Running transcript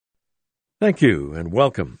Thank you and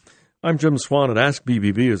welcome. I'm Jim Swan, and Ask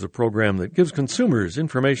BBB is a program that gives consumers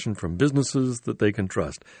information from businesses that they can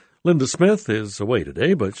trust. Linda Smith is away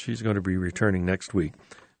today, but she's going to be returning next week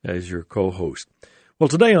as your co-host. Well,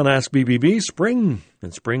 today on Ask BBB, spring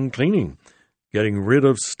and spring cleaning. Getting rid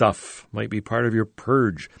of stuff might be part of your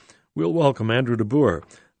purge. We'll welcome Andrew DeBoer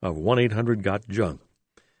of 1-800-GOT-JUNK.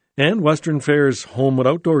 And Western Fair's Home and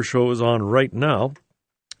Outdoor Show is on right now.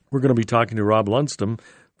 We're going to be talking to Rob Lunstom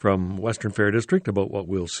from Western Fair District about what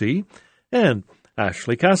we'll see. And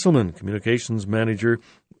Ashley Castleman, Communications Manager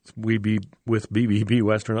with BBB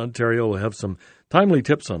Western Ontario, will have some timely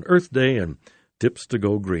tips on Earth Day and tips to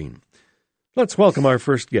go green. Let's welcome our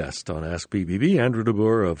first guest on Ask BBB, Andrew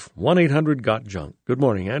DeBoer of 1-800-GOT-JUNK. Good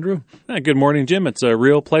morning, Andrew. Good morning, Jim. It's a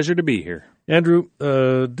real pleasure to be here. Andrew,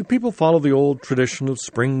 do people follow the old tradition of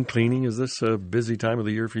spring cleaning? Is this a busy time of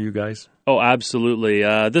the year for you guys? Oh, absolutely.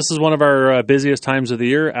 This is one of our busiest times of the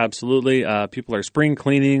year. Absolutely. People are spring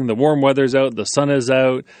cleaning. The warm weather's out. The sun is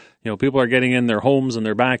out. You know, people are getting in their homes and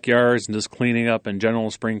their backyards and just cleaning up in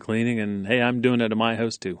general spring cleaning. And, hey, I'm doing it at my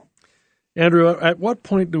house, too. Andrew, at what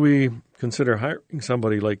point do we consider hiring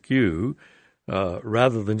somebody like you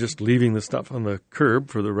rather than just leaving the stuff on the curb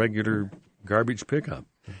for the regular garbage pickup?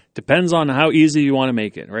 Depends on how easy you want to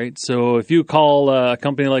make it, right? So if you call a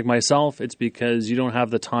company like myself, it's because you don't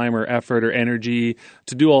have the time or effort or energy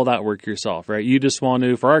to do all that work yourself, right? You just want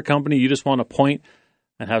to, for our company, you just want to point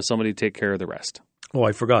and have somebody take care of the rest. Oh,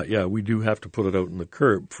 I forgot. Yeah, we do have to put it out in the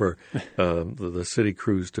curb for the city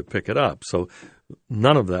crews to pick it up. So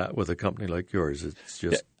none of that with a company like yours. It's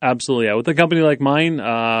just absolutely. Yeah. With a company like mine,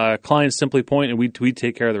 clients simply point and we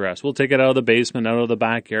take care of the rest. We'll take it out of the basement, out of the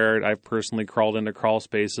backyard. I've personally crawled into crawl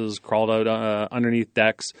spaces, crawled out underneath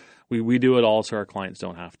decks. We do it all so our clients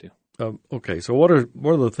don't have to. Okay. So what are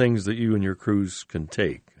the things that you and your crews can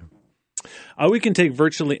take? We can take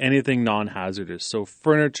virtually anything non-hazardous. So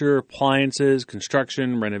furniture, appliances,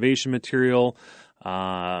 construction, renovation material,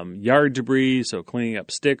 yard debris, so cleaning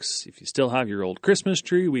up sticks. If you still have your old Christmas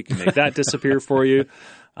tree, we can make that disappear for you.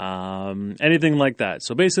 Anything like that.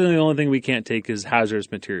 So basically the only thing we can't take is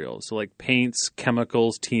hazardous materials. So like paints,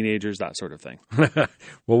 chemicals, teenagers, that sort of thing.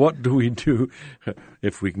 Well, what do we do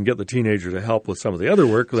if we can get the teenager to help with some of the other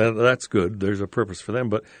work? That's good. There's a purpose for them.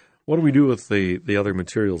 But what do we do with the other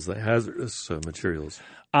materials, the hazardous materials?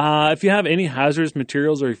 If you have any hazardous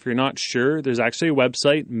materials or if you're not sure, there's actually a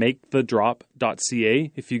website,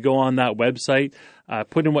 makethedrop.ca. If you go on that website,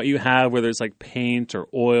 put in what you have, whether it's like paint or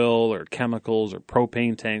oil or chemicals or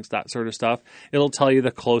propane tanks, that sort of stuff. It'll tell you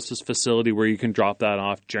the closest facility where you can drop that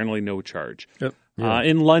off, generally no charge. Yep. Yeah.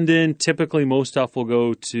 In London, typically most stuff will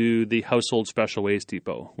go to the Household Special Waste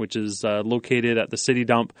Depot, which is located at the city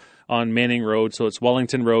dump on Manning Road. So it's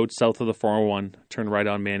Wellington Road, south of the 401, turn right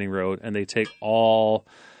on Manning Road, and they take all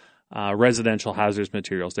residential hazardous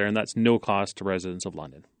materials there, and that's no cost to residents of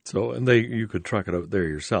London. So, and you could truck it out there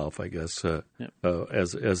yourself, I guess,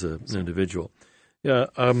 as an individual. Yeah.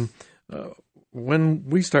 When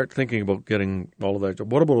we start thinking about getting all of that,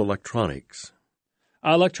 what about electronics?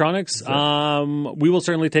 Electronics, we will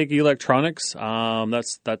certainly take electronics.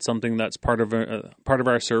 That's something that's part of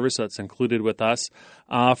our service that's included with us.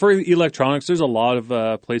 For electronics, there's a lot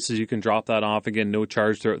of places you can drop that off. Again, no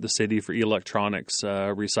charge throughout the city for electronics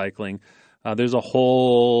recycling. There's a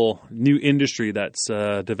whole new industry that's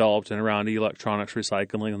developed in around electronics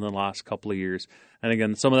recycling in the last couple of years. And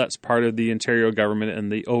again, some of that's part of the Ontario government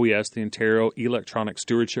and the OES, the Ontario Electronic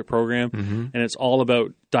Stewardship Program. Mm-hmm. And it's all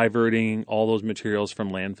about diverting all those materials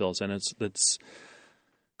from landfills. And it's a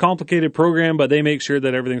complicated program, but they make sure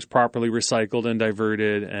that everything's properly recycled and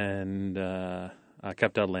diverted and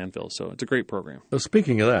kept out of landfills. So it's a great program. Well,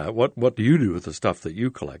 speaking of that, what do you do with the stuff that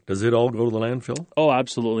you collect? Does it all go to the landfill? Oh,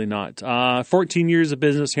 absolutely not. 14 years of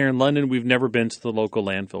business here in London, we've never been to the local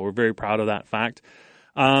landfill. We're very proud of that fact.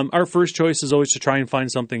 Our first choice is always to try and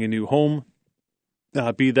find something a new home,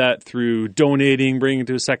 be that through donating, bringing it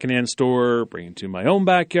to a secondhand store, bringing it to my own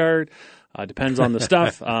backyard. Depends on the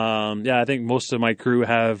stuff. I think most of my crew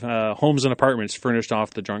have homes and apartments furnished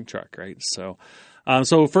off the junk truck, right? So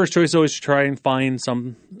first choice is always to try and find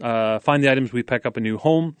the items we pick up a new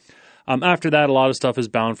home. After that, a lot of stuff is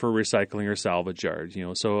bound for recycling or salvage yard.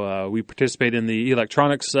 So we participate in the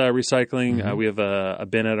electronics recycling. Mm-hmm. We have a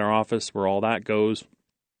bin at our office where all that goes.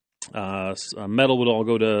 Metal would all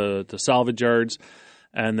go to salvage yards,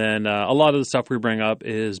 and then a lot of the stuff we bring up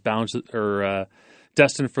is bound or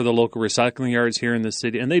destined for the local recycling yards here in the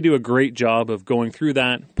city, and they do a great job of going through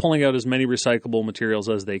that, pulling out as many recyclable materials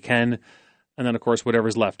as they can. And then, of course,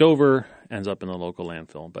 whatever's left over ends up in the local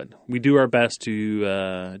landfill. But we do our best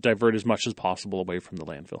to divert as much as possible away from the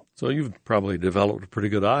landfill. So you've probably developed a pretty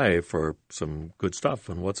good eye for some good stuff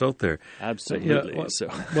and what's out there. Absolutely.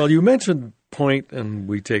 Well, you mentioned point, and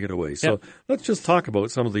we take it away. So let's just talk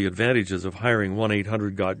about some of the advantages of hiring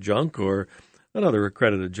 1-800-GOT-JUNK or another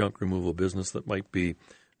accredited junk removal business that might be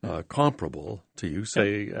comparable to you,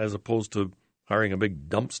 say, as opposed to hiring a big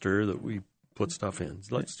dumpster that we put stuff in.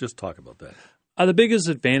 Let's just talk about that. The biggest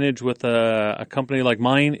advantage with a company like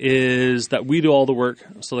mine is that we do all the work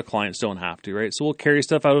so the clients don't have to, right? So we'll carry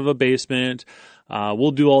stuff out of a basement.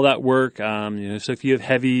 We'll do all that work. So if you have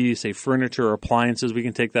heavy, say, furniture or appliances, we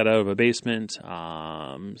can take that out of a basement.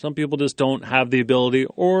 Some people just don't have the ability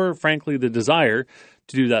or, frankly, the desire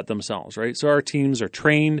to do that themselves, right? So our teams are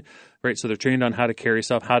trained, right? So they're trained on how to carry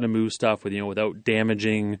stuff, how to move stuff without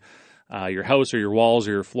damaging your house or your walls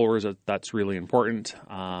or your floors. That's really important.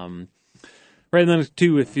 Right, and then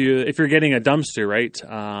too, if you're getting a dumpster, right,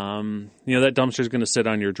 that dumpster is going to sit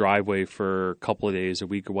on your driveway for a couple of days, a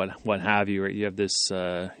week, or what have you. Right, you have this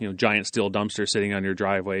giant steel dumpster sitting on your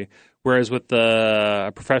driveway. Whereas with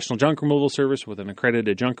a professional junk removal service, with an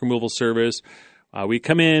accredited junk removal service, we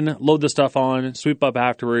come in, load the stuff on, sweep up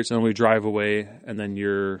afterwards, and then we drive away, and then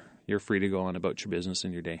you're free to go on about your business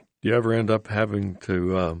and your day. Do you ever end up having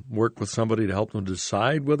to work with somebody to help them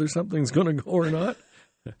decide whether something's going to go or not?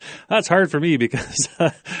 That's hard for me because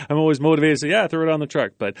I'm always motivated to say, throw it on the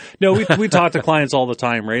truck. But no, we talk to clients all the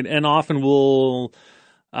time, right? And often we'll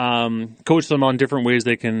coach them on different ways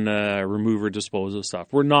they can remove or dispose of stuff.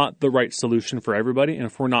 We're not the right solution for everybody. And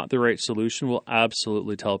if we're not the right solution, we'll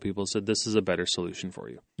absolutely tell people, this is a better solution for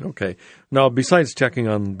you. Okay. Now, besides checking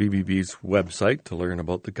on BBB's website to learn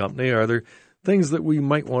about the company, are there things that we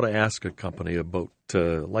might want to ask a company about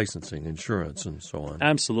licensing, insurance, and so on?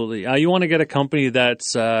 Absolutely. You want to get a company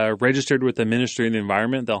that's registered with the Ministry of the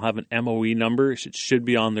Environment. They'll have an MOE number. It should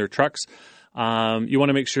be on their trucks. You want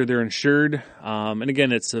to make sure they're insured. And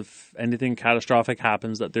again, it's if anything catastrophic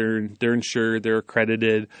happens, that they're insured, they're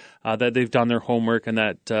accredited, that they've done their homework, and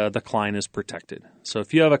that the client is protected. So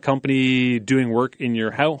if you have a company doing work in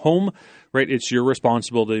your home, right, it's your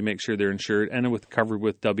responsibility to make sure they're insured and covered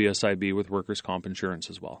with WSIB, with workers' comp insurance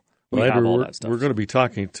as well. Well, Andrew, we're going to be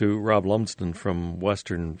talking to Rob Lumsden from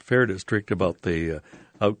Western Fair District about the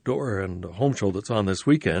outdoor and home show that's on this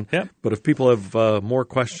weekend. Yep. But if people have more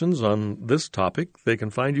questions on this topic, they can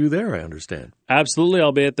find you there, I understand. Absolutely.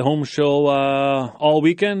 I'll be at the home show all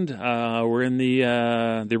weekend. We're in the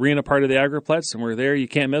arena part of the Agriplex, and we're there. You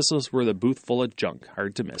can't miss us. We're the booth full of junk.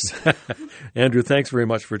 Hard to miss. Andrew, thanks very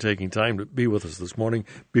much for taking time to be with us this morning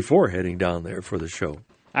before heading down there for the show.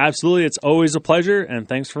 Absolutely. It's always a pleasure, and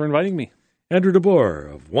thanks for inviting me. Andrew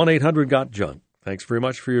DeBoer of 1-800-GOT-JUNK. Thanks very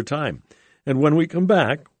much for your time. And when we come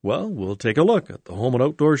back, we'll take a look at the Home and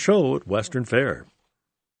Outdoor Show at Western Fair.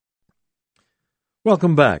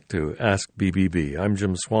 Welcome back to Ask BBB. I'm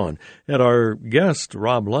Jim Swan, and our guest,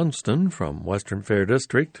 Rob Lumsden from Western Fair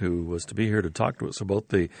District, who was to be here to talk to us about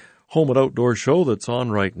the Home and Outdoor Show that's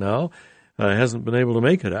on right now, hasn't been able to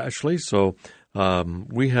make it, Ashley, so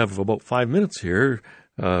we have about 5 minutes here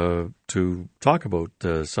to talk about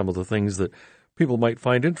some of the things that people might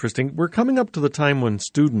find interesting. We're coming up to the time when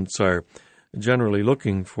students are generally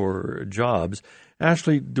looking for jobs.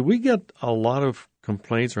 Ashley, do we get a lot of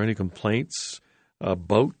complaints or any complaints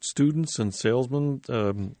about students and salesmen?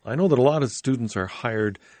 I know that a lot of students are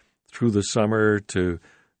hired through the summer to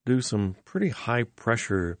do some pretty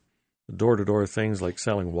high-pressure door-to-door things like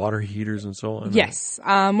selling water heaters and so on. Yes.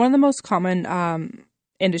 One of the most common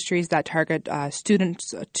industries that target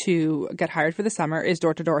students to get hired for the summer is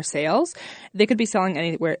door-to-door sales. They could be selling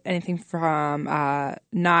anything from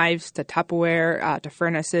knives to Tupperware to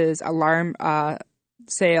furnaces, alarm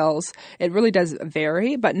sales. It really does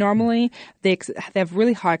vary, but normally they have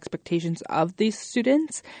really high expectations of these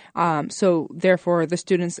students. So therefore, the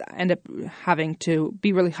students end up having to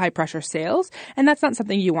be really high-pressure sales, and that's not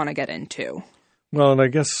something you want to get into. Well, and I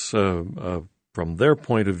guess from their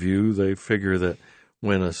point of view, they figure that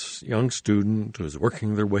when a young student who's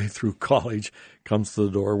working their way through college comes to the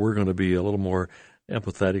door, we're going to be a little more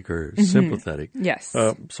empathetic or sympathetic. Yes.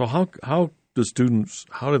 So how do students,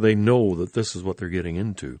 how do they know that this is what they're getting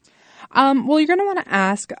into? Well, you're going to want to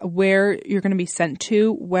ask where you're going to be sent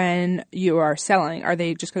to when you are selling. Are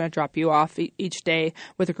they just going to drop you off each day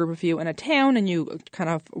with a group of you in a town and you kind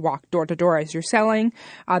of walk door to door as you're selling?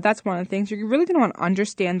 That's one of the things. You're really going to want to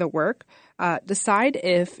understand the work. Decide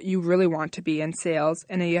if you really want to be in sales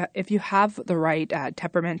and if you have the right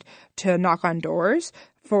temperament to knock on doors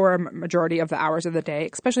for a majority of the hours of the day,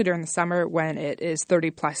 especially during the summer when it is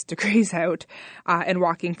 30 plus degrees out, and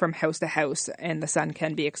walking from house to house in the sun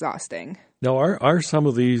can be exhausting. Now, are some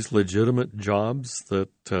of these legitimate jobs that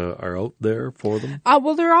are out there for them?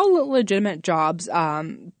 Well, they're all legitimate jobs,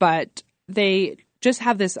 but they just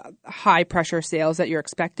have this high pressure sales that you're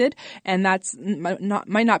expected, and that's might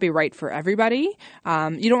not be right for everybody.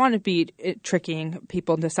 You don't want to be tricking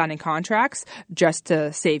people into signing contracts just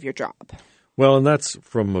to save your job. Well, and that's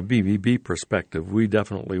from a BBB perspective. We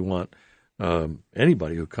definitely want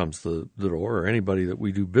anybody who comes to the door or anybody that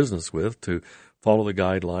we do business with to follow the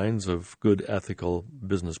guidelines of good ethical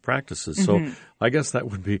business practices. Mm-hmm. So I guess that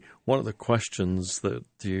would be one of the questions that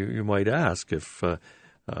you might ask if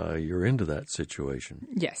you're into that situation.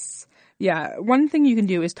 Yes. Yeah. One thing you can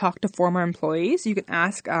do is talk to former employees. You can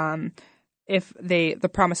ask if the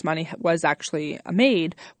promised money was actually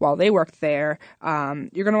made while they worked there.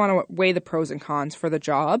 You're going to want to weigh the pros and cons for the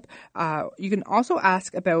job. You can also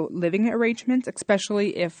ask about living arrangements,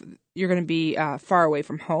 especially if you're going to be far away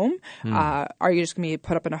from home. Are you just going to be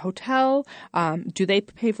put up in a hotel? Do they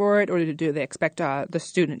pay for it, or do they expect the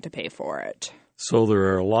student to pay for it? So there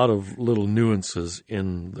are a lot of little nuances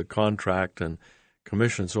in the contract and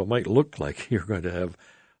commission. So it might look like you're going to have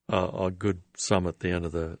a good sum at the end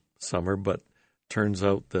of the summer, but turns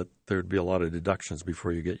out that there'd be a lot of deductions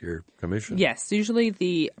before you get your commission. Yes, usually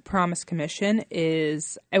the promised commission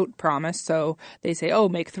is out promised, so they say,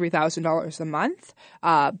 make $3,000 a month,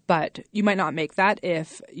 but you might not make that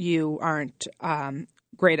if you aren't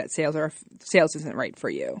great at sales or if sales isn't right for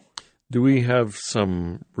you. Do we have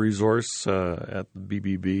some resource at the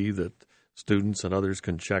BBB that students and others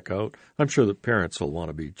can check out? I'm sure that parents will want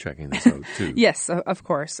to be checking this out too. Yes, of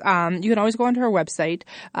course. You can always go onto our website,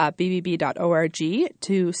 bbb.org,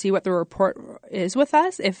 to see what the report is with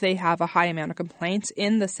us. If they have a high amount of complaints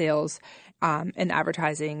in the sales and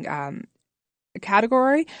advertising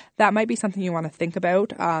category, that might be something you want to think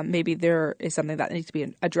about. Maybe there is something that needs to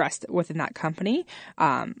be addressed within that company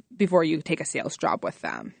before you take a sales job with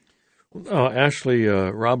them. Ashley,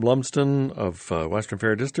 Rob Lumsden of Western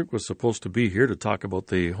Fair District was supposed to be here to talk about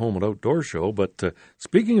the Home and Outdoor Show. But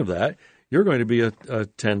speaking of that, you're going to be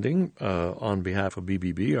attending on behalf of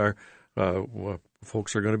BBB. Our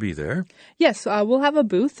folks are going to be there. Yes, we'll have a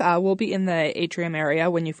booth. We'll be in the atrium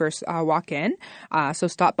area when you first walk in. So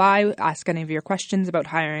stop by, ask any of your questions about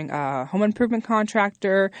hiring a home improvement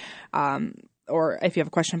contractor, or if you have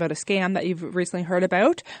a question about a scam that you've recently heard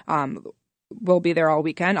about. We'll be there all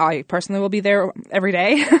weekend. I personally will be there every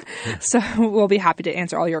day. So we'll be happy to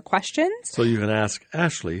answer all your questions. So you can ask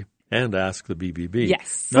Ashley and ask the BBB.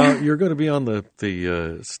 Yes. Now, you're going to be on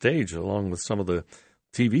the stage along with some of the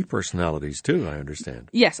TV personalities too, I understand.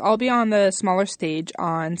 Yes, I'll be on the smaller stage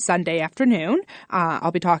on Sunday afternoon.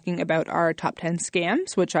 I'll be talking about our top 10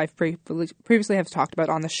 scams, which I've previously have talked about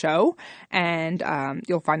on the show. And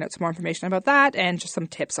you'll find out some more information about that and just some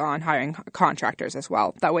tips on hiring contractors as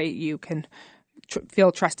well. That way you can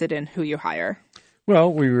feel trusted in who you hire.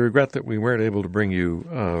 Well, we regret that we weren't able to bring you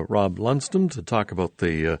Rob Lumsden to talk about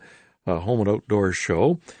the Home and Outdoor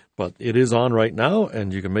Show, but it is on right now,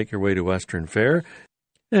 and you can make your way to Western Fair.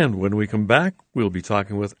 And when we come back, we'll be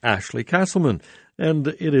talking with Ashley Castleman. And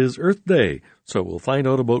it is Earth Day, so we'll find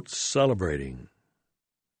out about celebrating.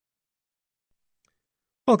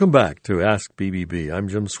 Welcome back to Ask BBB. I'm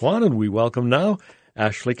Jim Swan, and we welcome now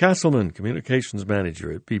Ashley Castleman, Communications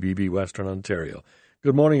Manager at BBB Western Ontario.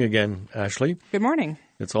 Good morning again, Ashley. Good morning.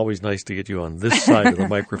 It's always nice to get you on this side of the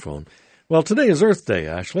microphone. Well, today is Earth Day,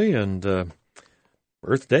 Ashley, and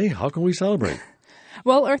Earth Day, how can we celebrate?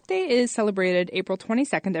 Well, Earth Day is celebrated April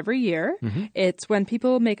 22nd every year. Mm-hmm. It's when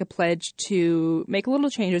people make a pledge to make little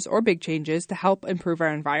changes or big changes to help improve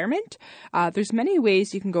our environment. There's many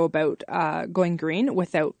ways you can go about going green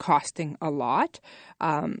without costing a lot.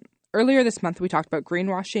 Earlier this month, we talked about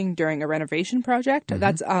greenwashing during a renovation project. Mm-hmm.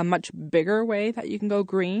 That's a much bigger way that you can go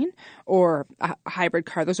green, or a hybrid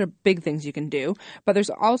car. Those are big things you can do. But there's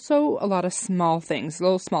also a lot of small things,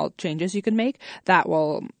 little small changes you can make that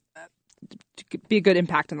will be a good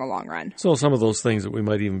impact in the long run. So some of those things that we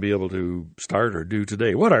might even be able to start or do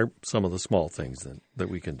today, what are some of the small things that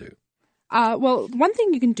we can do? Well, one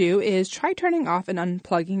thing you can do is try turning off and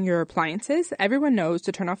unplugging your appliances. Everyone knows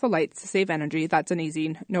to turn off the lights to save energy. That's an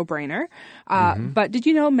easy no-brainer. But did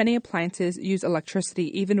you know many appliances use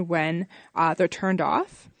electricity even when they're turned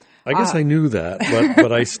off? I guess I knew that,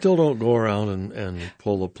 but I still don't go around and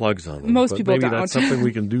pull the plugs on them. Most people maybe don't. That's something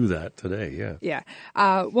we can do that today, yeah. Yeah.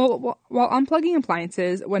 Well, unplugging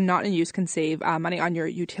appliances when not in use can save money on your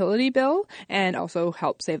utility bill and also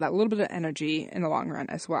help save that little bit of energy in the long run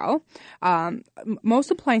as well.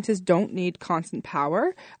 Most appliances don't need constant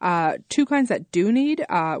power. Two kinds that do need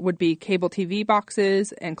would be cable TV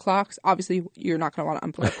boxes and clocks. Obviously, you're not going to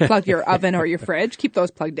want to unplug your oven or your fridge. Keep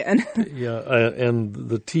those plugged in. Yeah, and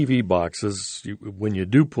the TV boxes, when you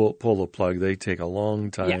do pull the plug, they take a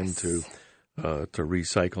long time to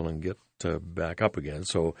recycle and get back up again.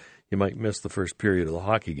 So you might miss the first period of the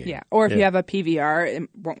hockey game. Yeah, or if you have a PVR, it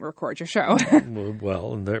won't record your show.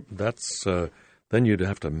 Well, and that's then you'd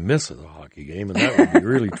have to miss the hockey game, and that would be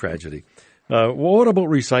really tragedy. What about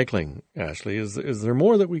recycling, Ashley? Is there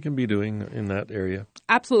more that we can be doing in that area?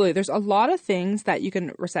 Absolutely. There's a lot of things that you can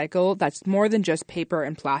recycle that's more than just paper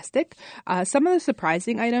and plastic. Some of the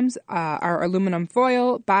surprising items are aluminum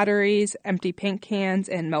foil, batteries, empty paint cans,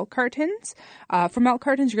 and milk cartons. For milk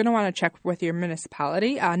cartons, you're going to want to check with your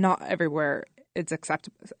municipality. Not everywhere it's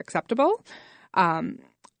acceptable.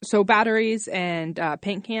 So batteries and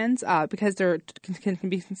paint cans, because they can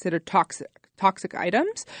be considered toxic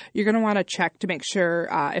items, you're going to want to check to make sure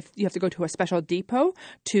if you have to go to a special depot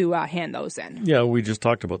to hand those in. Yeah, we just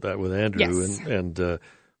talked about that with Andrew, yes. and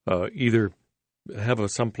either have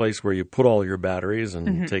some place where you put all your batteries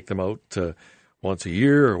and take them out once a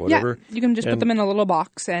year or whatever. Yeah, you can just put them in a little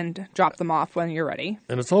box and drop them off when you're ready.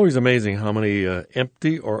 And it's always amazing how many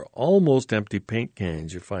empty or almost empty paint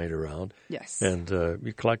cans you find around. Yes. And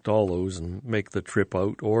you collect all those and make the trip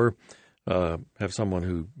out, or have someone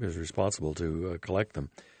who is responsible to collect them.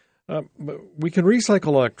 But we can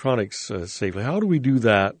recycle electronics safely. How do we do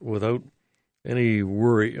that without any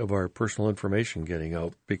worry of our personal information getting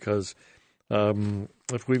out? Because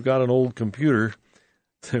if we've got an old computer,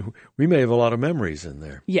 we may have a lot of memories in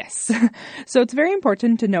there. Yes. So it's very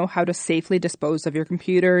important to know how to safely dispose of your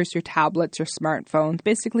computers, your tablets, your smartphones,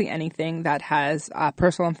 basically anything that has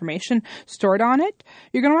personal information stored on it.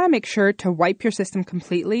 You're going to want to make sure to wipe your system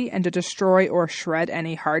completely and to destroy or shred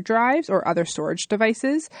any hard drives or other storage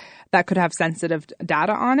devices that could have sensitive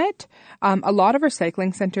data on it. A lot of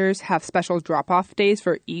recycling centers have special drop-off days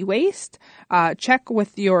for e-waste. Check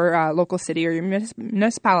with your local city or your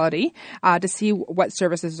municipality to see what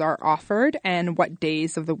services are offered and what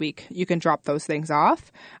days of the week you can drop those things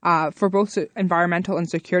off. For both environmental and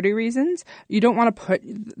security reasons, you don't want to put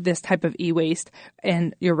this type of e-waste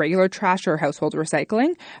in your regular trash or household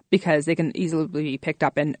recycling because they can easily be picked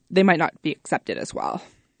up and they might not be accepted as well.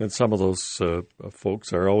 And some of those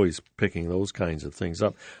folks are always picking those kinds of things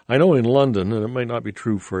up. I know in London, and it might not be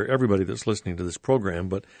true for everybody that's listening to this program,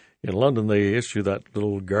 but in London they issue that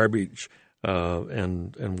little garbage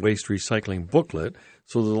and waste recycling booklet.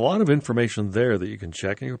 So there's a lot of information there that you can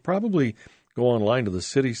check. And you can probably go online to the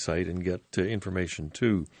city site and get information,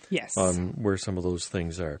 too, yes, on where some of those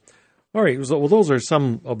things are. All right. So, well, those are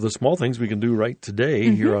some of the small things we can do right today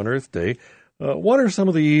here on Earth Day. What are some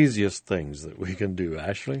of the easiest things that we can do,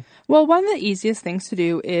 Ashley? Well, one of the easiest things to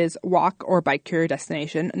do is walk or bike to your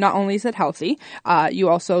destination. Not only is it healthy, you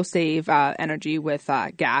also save energy with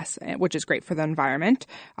gas, which is great for the environment.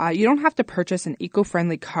 You don't have to purchase an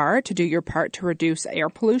eco-friendly car to do your part to reduce air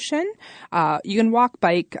pollution. You can walk,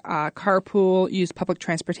 bike, carpool, use public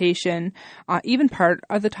transportation. Even part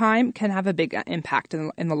of the time can have a big impact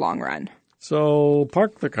in the long run. So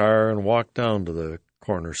park the car and walk down to the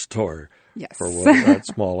corner store. Yes. For that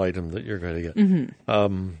small item that you're going to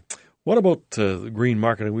get. What about green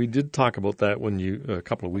marketing? We did talk about that a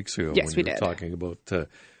couple of weeks ago. Yes, when we were did. Talking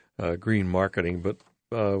about green marketing, but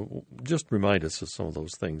just remind us of some of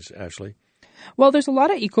those things, Ashley. Well, there's a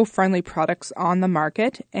lot of eco-friendly products on the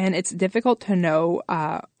market, and it's difficult to know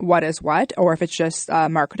what is what or if it's just a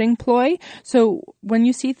marketing ploy. So when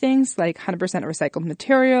you see things like 100% recycled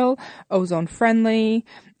material, ozone-friendly,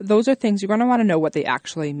 those are things you're going to want to know what they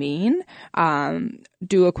actually mean.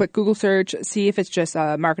 Do a quick Google search, see if it's just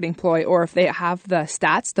a marketing ploy or if they have the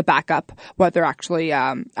stats to back up what they're actually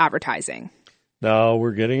advertising. Now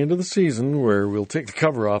we're getting into the season where we'll take the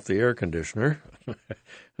cover off the air conditioner.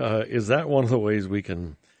 Is that one of the ways we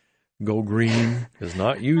can go green, is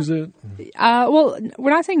not use it? Well, we're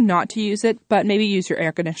not saying not to use it, but maybe use your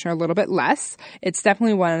air conditioner a little bit less. It's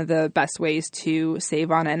definitely one of the best ways to save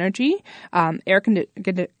on energy. Air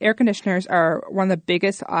conditioners are one of the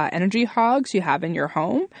biggest energy hogs you have in your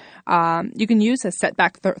home. You can use a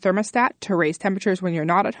setback thermostat to raise temperatures when you're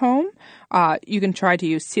not at home. You can try to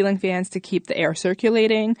use ceiling fans to keep the air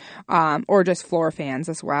circulating, or just floor fans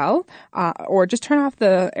as well. Or just turn off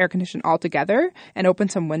the air conditioner altogether and open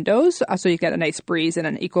some windows windows so you get a nice breeze and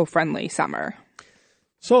an eco-friendly summer.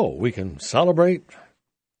 So we can celebrate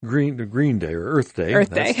Green Day or Earth Day. Earth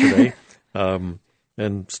That's Day. today.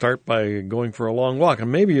 And start by going for a long walk. And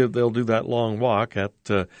maybe they'll do that long walk at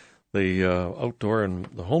the outdoor and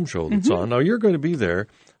the home show that's on. Now, you're going to be there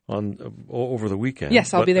on over the weekend.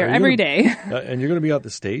 Yes, I'll be there every day. And you're going to be at the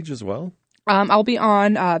stage as well? I'll be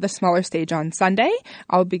on the smaller stage on Sunday.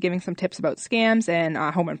 I'll be giving some tips about scams and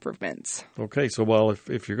home improvements. Okay, so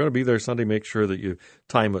if you're going to be there Sunday, make sure that you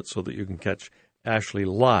time it so that you can catch Ashley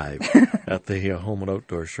live at the Home and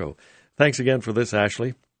Outdoor Show. Thanks again for this,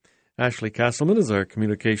 Ashley. Ashley Castleman is our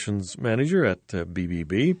communications manager at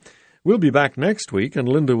BBB. We'll be back next week, and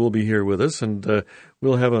Linda will be here with us, and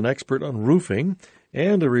we'll have an expert on roofing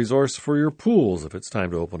and a resource for your pools if it's time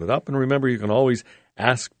to open it up. And remember, you can always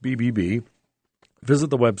ask BBB. Visit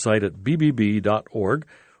the website at bbb.org,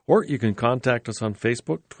 or you can contact us on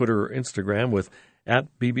Facebook, Twitter, or Instagram with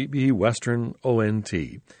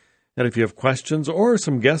 @BBBWesternONT. And if you have questions or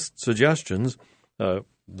some guest suggestions, the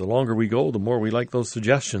longer we go, the more we like those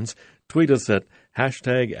suggestions. Tweet us at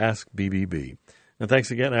 #AskBBB. And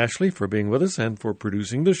thanks again, Ashley, for being with us and for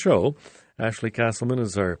producing the show. Ashley Castleman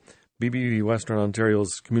is our BBB Western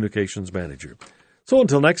Ontario's communications manager. So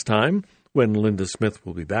until next time, when Linda Smith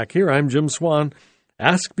will be back here, I'm Jim Swan.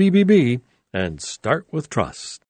 Ask BBB and start with trust.